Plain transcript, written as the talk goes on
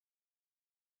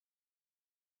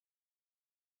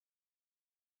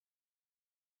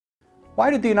Why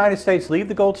did the United States leave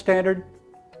the gold standard?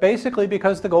 Basically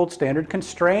because the gold standard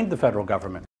constrained the federal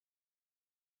government.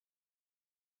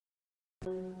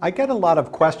 I get a lot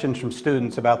of questions from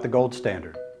students about the gold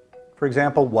standard. For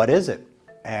example, what is it?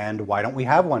 And why don't we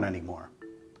have one anymore?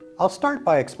 I'll start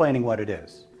by explaining what it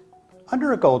is.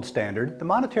 Under a gold standard, the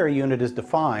monetary unit is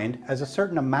defined as a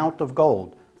certain amount of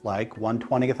gold, like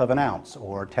 1/20th of an ounce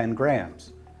or 10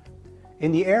 grams.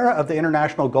 In the era of the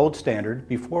international gold standard,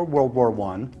 before World War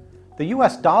I, the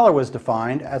US dollar was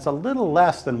defined as a little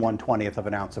less than 1/20th of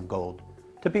an ounce of gold.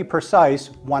 To be precise,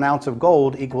 1 ounce of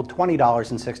gold equaled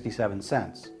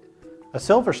 $20.67. A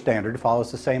silver standard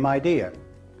follows the same idea.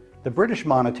 The British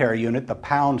monetary unit, the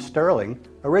pound sterling,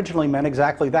 originally meant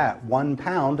exactly that, 1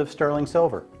 pound of sterling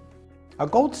silver. A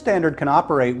gold standard can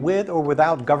operate with or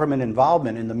without government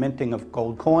involvement in the minting of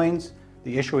gold coins,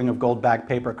 the issuing of gold-backed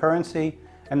paper currency,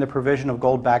 and the provision of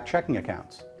gold-backed checking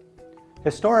accounts.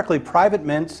 Historically, private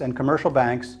mints and commercial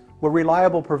banks were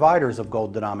reliable providers of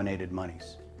gold-denominated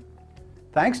monies.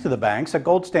 Thanks to the banks, a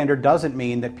gold standard doesn't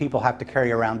mean that people have to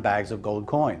carry around bags of gold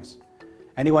coins.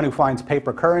 Anyone who finds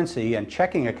paper currency and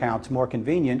checking accounts more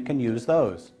convenient can use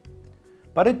those.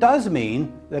 But it does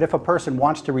mean that if a person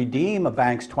wants to redeem a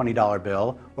bank's $20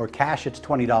 bill or cash its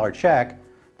 $20 check,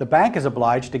 the bank is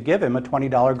obliged to give him a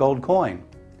 $20 gold coin.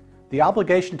 The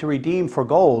obligation to redeem for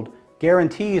gold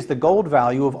guarantees the gold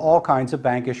value of all kinds of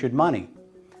bank-issued money,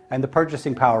 and the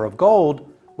purchasing power of gold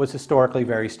was historically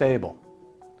very stable.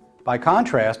 By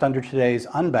contrast, under today's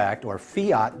unbacked or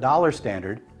fiat dollar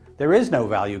standard, there is no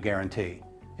value guarantee.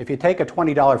 If you take a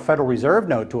 $20 Federal Reserve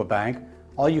note to a bank,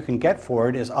 all you can get for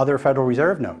it is other Federal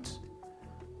Reserve notes.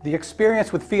 The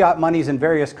experience with fiat monies in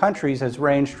various countries has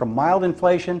ranged from mild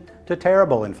inflation to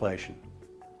terrible inflation.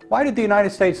 Why did the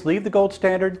United States leave the gold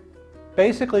standard?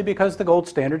 Basically because the gold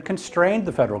standard constrained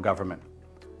the federal government.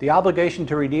 The obligation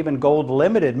to redeem in gold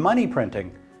limited money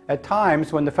printing at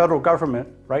times when the federal government,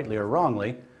 rightly or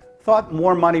wrongly, thought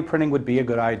more money printing would be a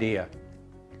good idea.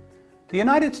 The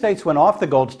United States went off the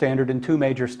gold standard in two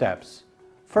major steps.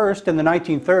 First, in the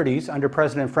 1930s, under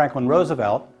President Franklin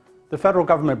Roosevelt, the federal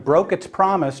government broke its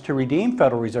promise to redeem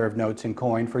Federal Reserve notes in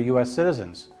coin for U.S.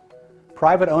 citizens.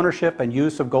 Private ownership and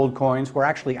use of gold coins were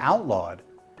actually outlawed.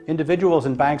 Individuals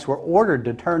and banks were ordered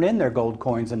to turn in their gold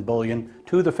coins and bullion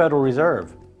to the Federal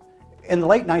Reserve. In the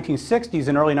late 1960s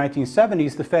and early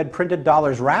 1970s, the Fed printed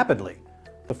dollars rapidly.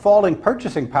 The falling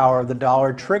purchasing power of the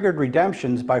dollar triggered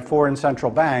redemptions by foreign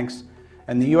central banks,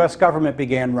 and the U.S. government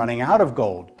began running out of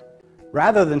gold.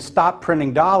 Rather than stop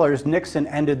printing dollars, Nixon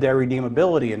ended their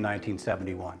redeemability in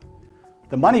 1971.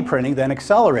 The money printing then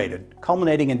accelerated,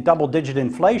 culminating in double-digit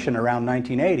inflation around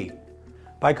 1980.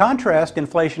 By contrast,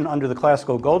 inflation under the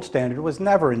classical gold standard was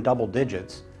never in double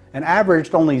digits and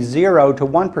averaged only 0 to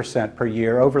 1% per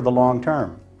year over the long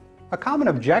term. A common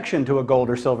objection to a gold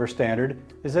or silver standard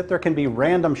is that there can be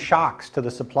random shocks to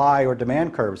the supply or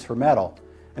demand curves for metal,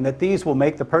 and that these will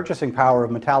make the purchasing power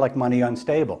of metallic money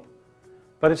unstable.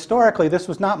 But historically, this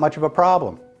was not much of a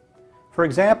problem. For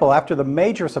example, after the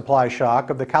major supply shock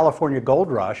of the California gold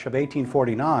rush of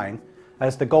 1849,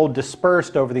 as the gold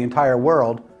dispersed over the entire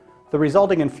world, the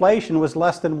resulting inflation was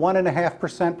less than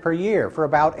 1.5% per year for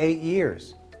about 8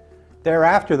 years.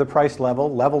 Thereafter, the price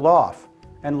level leveled off,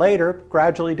 and later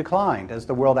gradually declined as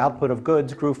the world output of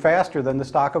goods grew faster than the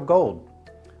stock of gold.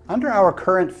 Under our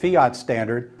current fiat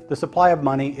standard, the supply of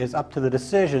money is up to the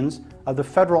decisions of the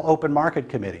Federal Open Market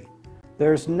Committee.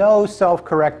 There's no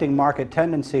self-correcting market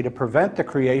tendency to prevent the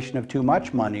creation of too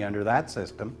much money under that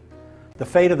system. The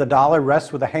fate of the dollar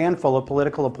rests with a handful of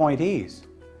political appointees.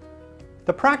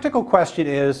 The practical question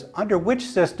is, under which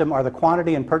system are the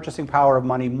quantity and purchasing power of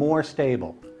money more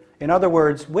stable? In other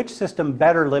words, which system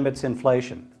better limits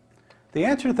inflation? The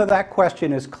answer to that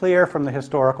question is clear from the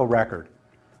historical record.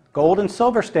 Gold and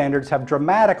silver standards have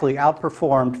dramatically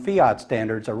outperformed fiat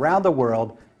standards around the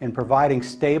world in providing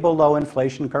stable low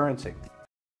inflation currency.